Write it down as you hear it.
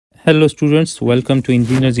Hello students, welcome to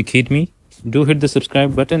Engineers Academy. Do hit the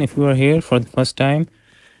subscribe button if you are here for the first time.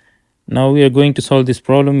 Now we are going to solve this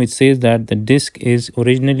problem. It says that the disk is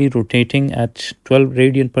originally rotating at 12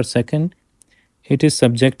 radian per second. It is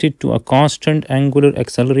subjected to a constant angular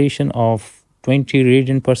acceleration of 20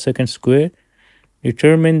 radian per second square.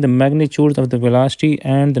 Determine the magnitude of the velocity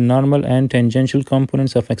and the normal and tangential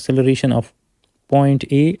components of acceleration of point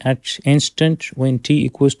A at instant when t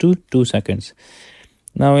equals to 2 seconds.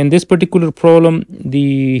 Now in this particular problem,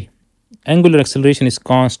 the angular acceleration is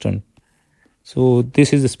constant. So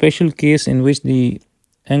this is a special case in which the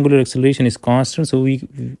angular acceleration is constant. So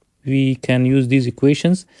we can use these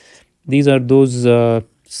equations. These are those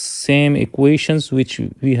same equations which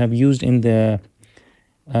we have used in the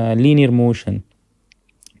linear motion.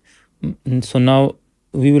 And so now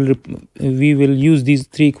we will use these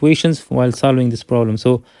three equations while solving this problem.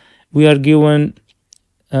 So we are given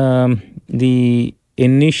the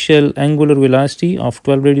initial angular velocity of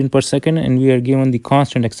 12 radian per second, and we are given the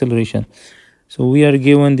constant acceleration. So we are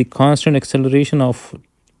given the constant acceleration of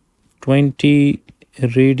 20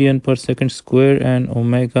 radian per second square and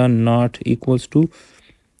omega naught equals to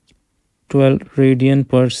 12 radian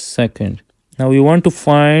per second. Now we want to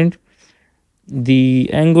find the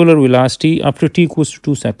angular velocity after t equals to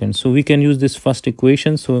 2 seconds. So we can use this first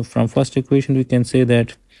equation. So from first equation we can say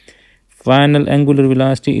that final angular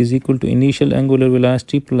velocity is equal to initial angular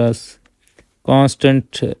velocity plus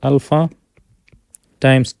constant alpha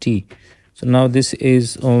times t. So now this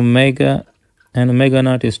is omega, and omega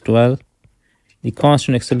naught is 12. The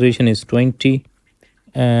constant acceleration is 20,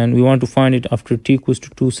 and we want to find it after t equals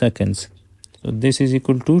to 2 seconds. So this is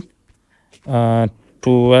equal to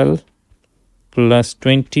 12 plus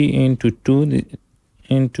 20 into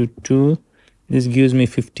 2. This gives me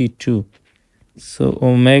 52. So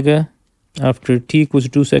omega after t equals to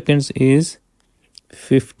 2 seconds is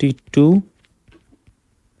 52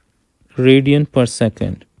 radian per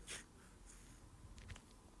second.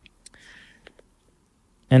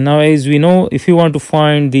 And now, as we know, if you want to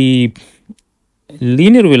find the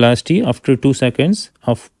linear velocity after 2 seconds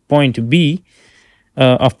of point B,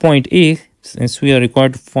 of point A, since we are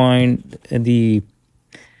required to find the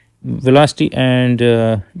velocity and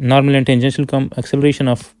normal and tangential acceleration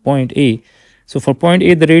of point A. So for point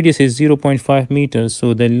A, the radius is 0.5 meters.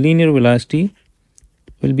 So the linear velocity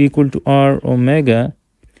will be equal to r omega.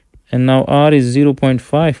 And now r is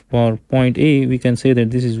 0.5 for point A. We can say that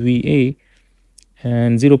this is VA.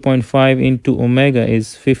 And 0.5 into omega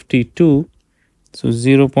is 52. So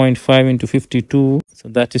 0.5 into 52. So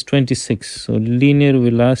that is 26. So linear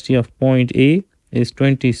velocity of point A is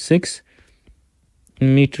 26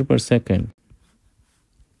 meter per second.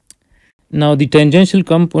 Now the tangential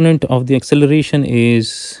component of the acceleration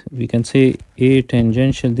is, we can say A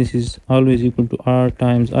tangential, this is always equal to r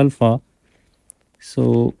times alpha.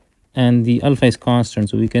 So, and the alpha is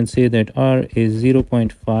constant, so we can say that r is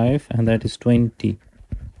 0.5 and that is 20.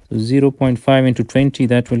 So 0.5 into 20,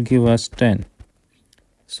 that will give us 10.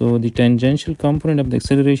 So the tangential component of the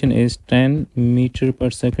acceleration is 10 meter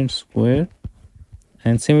per second square.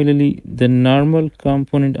 And similarly, the normal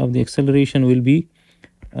component of the acceleration will be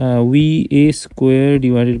VA square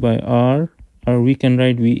divided by r, or we can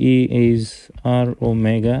write VA is r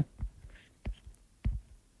omega.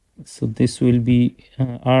 So this will be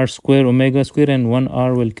r square omega square, and 1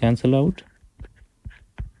 r will cancel out.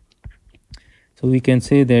 So we can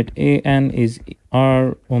say that an is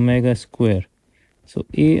r omega square. So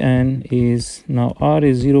an is, now r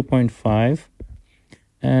is 0.5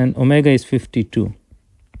 and omega is 52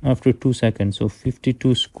 after 2 seconds. So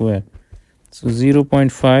 52 square. So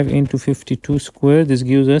 0.5 into 52 square, this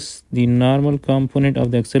gives us the normal component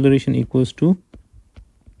of the acceleration equals to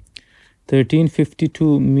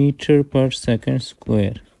 1352 meter per second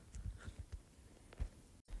square.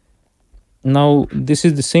 Now this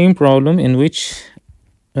is the same problem in which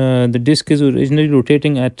the disk is originally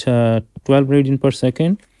rotating at 12 radian per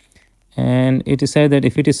second, and it is said that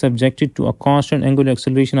if it is subjected to a constant angular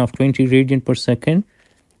acceleration of 20 radian per second,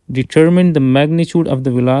 determine the magnitude of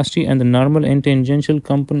the velocity and the normal and tangential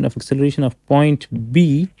component of acceleration of point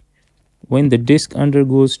B when the disk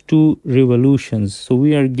undergoes 2 revolutions. So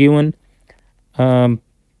we are given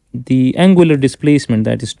the angular displacement,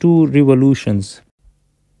 that is 2 revolutions.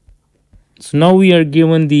 So now we are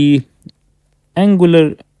given the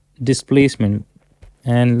angular displacement,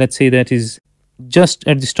 and let's say that is just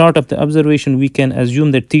at the start of the observation. We can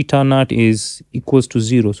assume that theta naught is equals to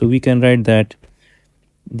 0. So we can write that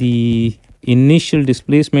the initial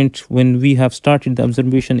displacement when we have started the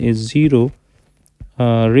observation is 0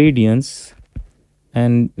 radians,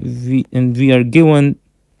 and we are given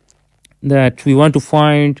that we want to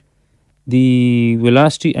find the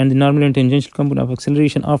velocity and the normal and tangential component of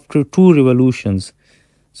acceleration after 2 revolutions.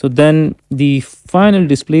 So then the final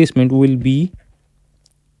displacement will be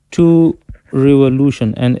 2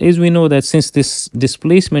 revolution, and as we know that since this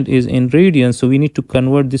displacement is in radians, so we need to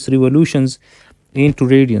convert these revolutions into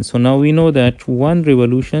radians. So now we know that 1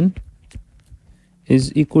 revolution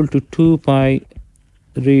is equal to 2 pi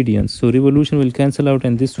radians. So revolution will cancel out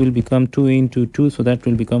and this will become 2 into 2, so that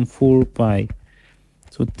will become 4 pi.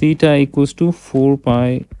 So theta equals to 4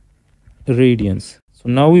 pi radians. So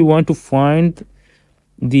now we want to find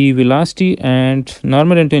the velocity and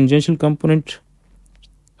normal and tangential component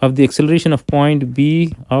of the acceleration of point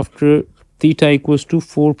B after theta equals to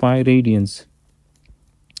 4 pi radians,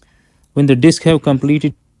 when the disk have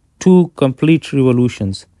completed 2 complete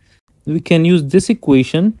revolutions. We can use this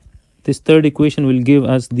equation. This third equation will give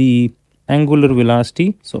us the angular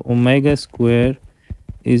velocity. So omega square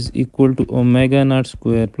is equal to omega naught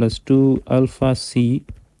square plus 2 alpha c,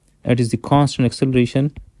 that is the constant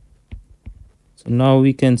acceleration. So now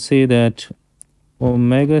we can say that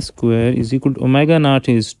omega square is equal to omega naught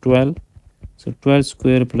is 12, so 12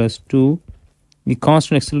 square plus 2, the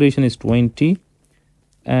constant acceleration is 20,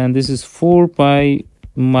 and this is 4 pi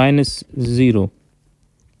minus 0.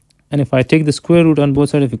 And if I take the square root on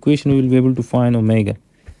both sides of equation, we will be able to find omega.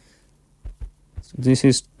 So this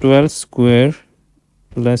is 12 square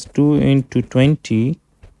plus 2 into 20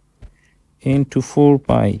 into 4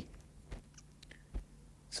 pi.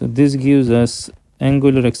 So this gives us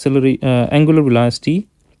angular velocity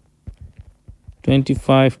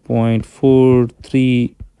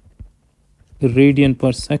 25.43 radian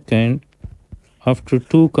per second after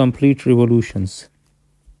 2 complete revolutions.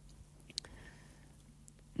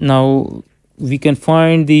 Now we can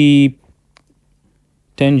find the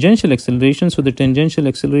tangential acceleration. So the tangential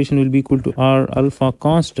acceleration will be equal to r alpha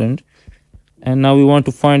constant, and now we want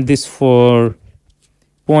to find this for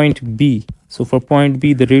point B. So for point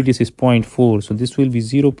B the radius is 0.4, so this will be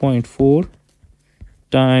 0.4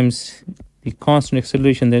 times the constant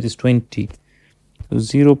acceleration, that is 20. So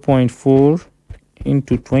 0.4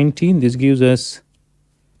 into 20, this gives us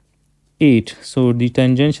 8. So the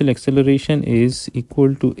tangential acceleration is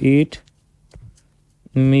equal to 8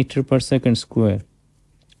 meter per second square.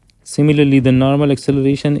 Similarly, the normal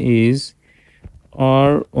acceleration is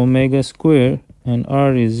r omega square, and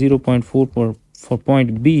r is 0.4 for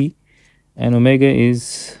point B, and omega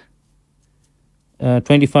is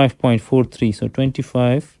 25.43. So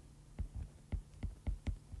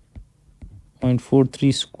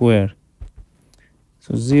 25.43 square.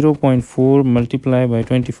 So 0.4 multiplied by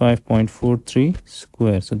 25.43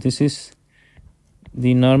 square. So this is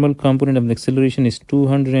the normal component of the acceleration is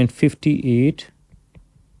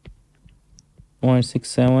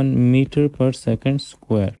 258.67 meter per second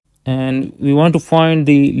square. And we want to find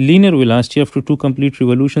the linear velocity after 2 complete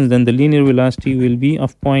revolutions. Then the linear velocity will be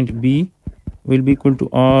of point B will be equal to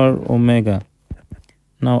r omega.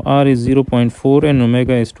 Now r is 0.4 and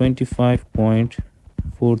omega is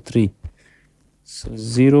 25.43. So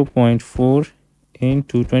 0.4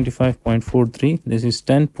 into 25.43, this is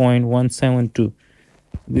 10.172.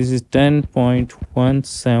 This is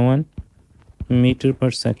 10.17 meter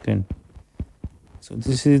per second. So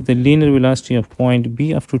this is the linear velocity of point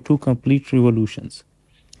B after 2 complete revolutions.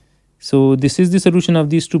 So this is the solution of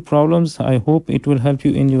these 2 problems. I hope it will help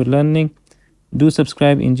you in your learning. Do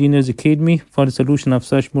subscribe Engineers Academy for the solution of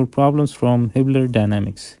such more problems from Hibbeler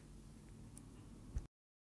Dynamics.